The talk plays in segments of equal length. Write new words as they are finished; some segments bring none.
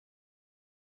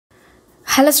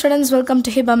Hello students, welcome to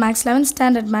Hiba Max 11th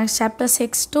Standard Max Chapter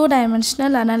 6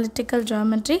 2-dimensional analytical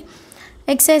geometry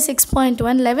exercise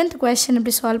 6.1 11th question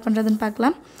எப்படி solve பண்றதுன்னு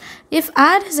பார்க்கலாம். If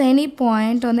R is any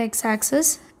point on the x-axis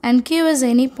and Q is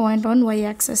any point on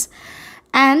y-axis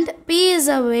and P is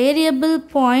a variable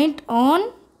point on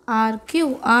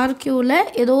RQ ல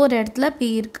ஏதோ ஒரு இடத்துல P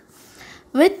இருக்கு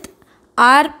with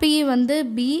RP வந்து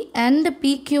B and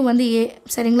PQ வந்து A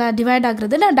சரிங்களா டிவைட்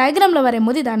ஆகுறது நான் டயக்ராமில்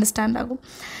வரையும்போது இது அண்டர்ஸ்டாண்ட் ஆகும்.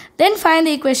 Then find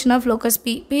the equation of locus P.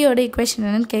 P ஓட equation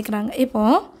என்னன்னு கேட்குறாங்க.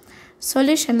 இப்போது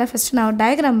சொல்யூஷனில் ஃபஸ்ட்டு நான்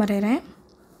டயக்ராம் வரைகிறேன்.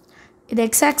 இது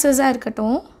x ஆக்சஸாக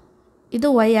இருக்கட்டும், இது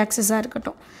y ஆக்சஸாக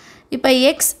இருக்கட்டும். இப்போ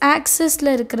x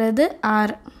ஆக்சஸில் இருக்கிறது R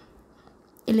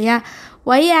இல்லையா,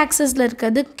 y ஆக்சஸில்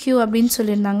இருக்கிறது Q அப்படின்னு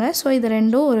சொல்லியிருந்தாங்க. ஸோ இது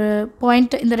ரெண்டும் ஒரு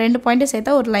பாயிண்ட், இந்த ரெண்டு பாயிண்ட்டை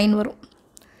சேர்த்தா ஒரு லைன் வரும்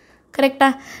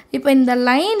கரெக்டாக. இப்போ இந்த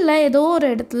லைனில் ஏதோ ஒரு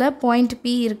இடத்துல பாயிண்ட் P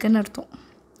இருக்குதுன்னு அர்த்தம்.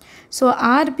 ஸோ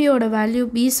ஆர்பியோட வேல்யூ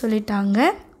B சொல்லிட்டாங்க,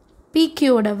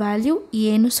 PQோட வேல்யூ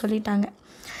ஏன்னு சொல்லிட்டாங்க.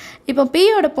 இப்போ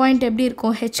Pயோட பாயிண்ட் எப்படி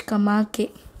இருக்கும், H, K,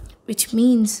 which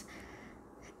means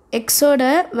Xோட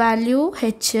value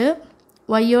H,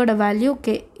 Yயோட value K.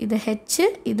 இது H,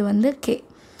 இது வந்து K.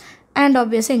 அண்ட்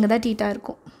ஆப்வியஸாக இங்கே தான் தீட்டா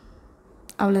இருக்கும்.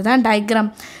 அவ்வளோதான் டயக்ராம்.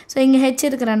 ஸோ இங்கே ஹெச்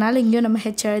இருக்கிறனால இங்கேயும் நம்ம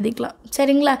ஹெச் எழுதிக்கலாம்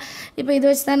சரிங்களா. இப்போ இதை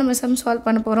வச்சு தான் நம்ம சம் சால்வ்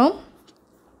பண்ண போகிறோம்.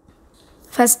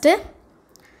 First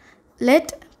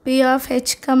let P of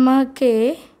H, K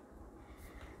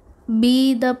be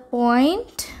the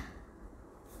point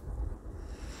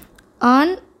on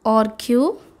RQ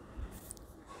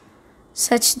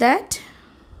such that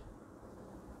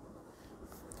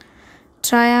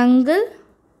triangle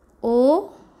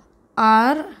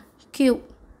ORQ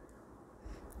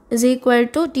is equal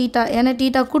to theta. ஏன்னா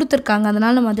theta கொடுத்துருக்காங்க,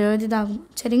 அதனால் நம்ம அதை எழுதிதாகும்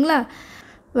சரிங்களா.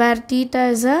 where theta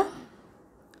is a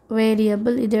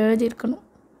variable, இது எழுதியிருக்கணும்.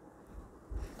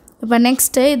 இப்போ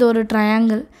நெக்ஸ்ட்டு இது ஒரு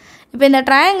ட்ரையாங்கிள். இப்போ இந்த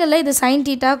ட்ரையாங்கிளில் இது சைன்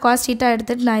தீட்டா காஸ் தீட்டா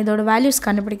எடுத்துகிட்டு நான் இதோட வேல்யூஸ்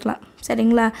கண்டுபிடிக்கலாம்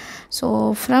சரிங்களா. ஸோ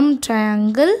ஃப்ரம்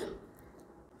ட்ரையாங்கிள்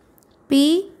P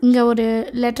இங்கே ஒரு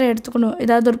லெட்டர் எடுத்துக்கணும்,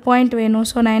 ஏதாவது ஒரு பாயிண்ட் வேணும்.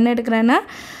 ஸோ நான் என்ன எடுக்கிறேன்னா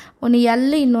ஒன்று L,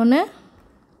 இன்னொன்று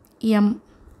M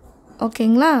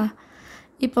ஓகேங்களா.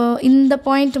 இப்போ இந்த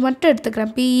பாயிண்ட் மட்டும்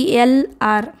எடுத்துக்கிறேன்,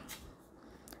 PLR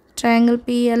ட்ரையாங்கிள்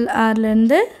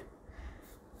PLRலேருந்து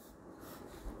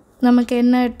நமக்கு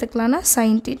என்ன எடுத்துக்கலாம்னா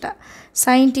சைன் தீட்டா.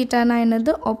 சைன் தீட்டானா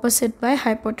என்னது, ஆப்போசிட் பை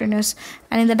ஹைப்போட்டெனஸ்.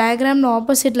 அண்ட் இந்த டயக்ராமில்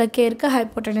ஆப்போசிட்டில் K இருக்குது,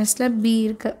 ஹைப்போட்டெனஸில் B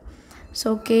இருக்குது. ஸோ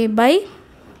K by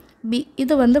B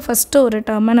இது வந்து ஃபஸ்ட்டு ஒரு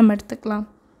டேர்மை நம்ம எடுத்துக்கலாம்.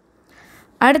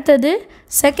 அடுத்தது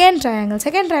செகண்ட் ட்ரையாங்கிள்.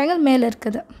 செகண்ட் ட்ரையாங்கிள் மேலே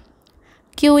இருக்குது,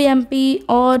 QMP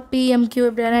ஆர் PMQ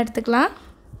இப்படி வேணால் எடுத்துக்கலாம்.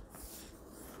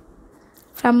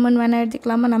 ஃப்ரம்னு வேணால்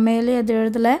எடுத்துக்கலாமா, நம்ம மேலே அது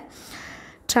எழுதலை.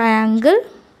 ட்ரையாங்கிள்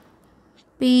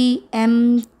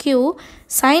PMQ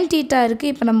சைன் தீட்டா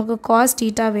இருக்குது. இப்போ நமக்கு காஸ்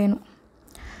தீட்டா வேணும்.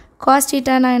 காஸ்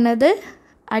தீட்டானா என்னது,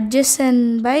 அட்ஜசன்ட்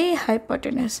பை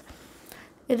ஹைப்போட்டெனஸ்.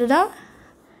 இதுதான்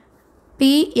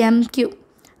PMQ.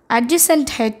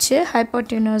 அட்ஜசன்ட் H,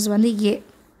 ஹைப்போட்டெனஸ் வந்து A.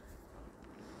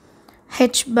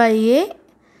 H by A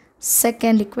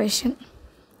second equation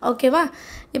ஓகேவா.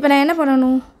 இப்போ நான் என்ன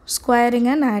பண்ணணும், squaring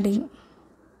and adding.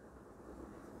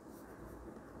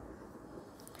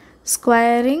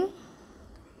 Squaring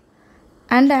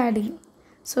and adding.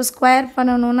 So square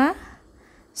பண்ணணுன்னா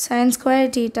sine square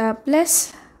theta plus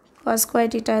cos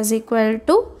square theta is equal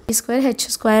to B square H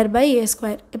square by A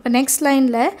square. இப்போ next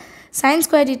லைனில் sine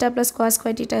square theta plus cos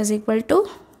square theta is equal to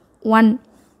 1.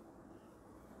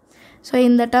 So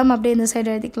இந்த term அப்படியே இந்த side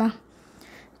எழுதிக்கலாம்,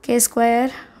 K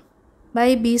square by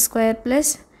B square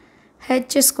plus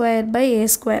H square by A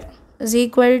square is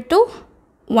equal to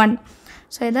 1.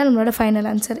 So இதுதான் நம்மளோட final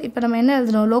answer. இப்போ நம்ம என்ன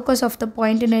எழுதணும், லோக்கஸ் ஆஃப் த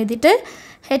பாயிண்ட்னு எழுதிட்டு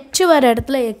H வர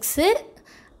இடத்துல X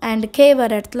அண்ட் K வர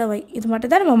இடத்துல Y, இது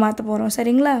மட்டும் தான் நம்ம மாற்ற போகிறோம்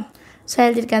சரிங்களா. ஸோ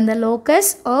எழுதியிருக்கேன், அந்த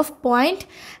locus of point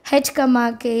H,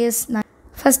 K is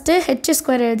first H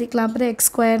square எழுதிக்கலாம், அப்புறம் X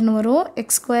ஸ்கொயர்னு வரும். X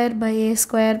square by A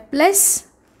square plus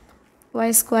Y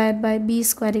square by B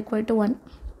square equal to 1.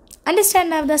 Understand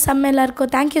now the sum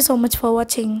எல்லாருக்கும். Thank you so much for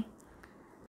watching.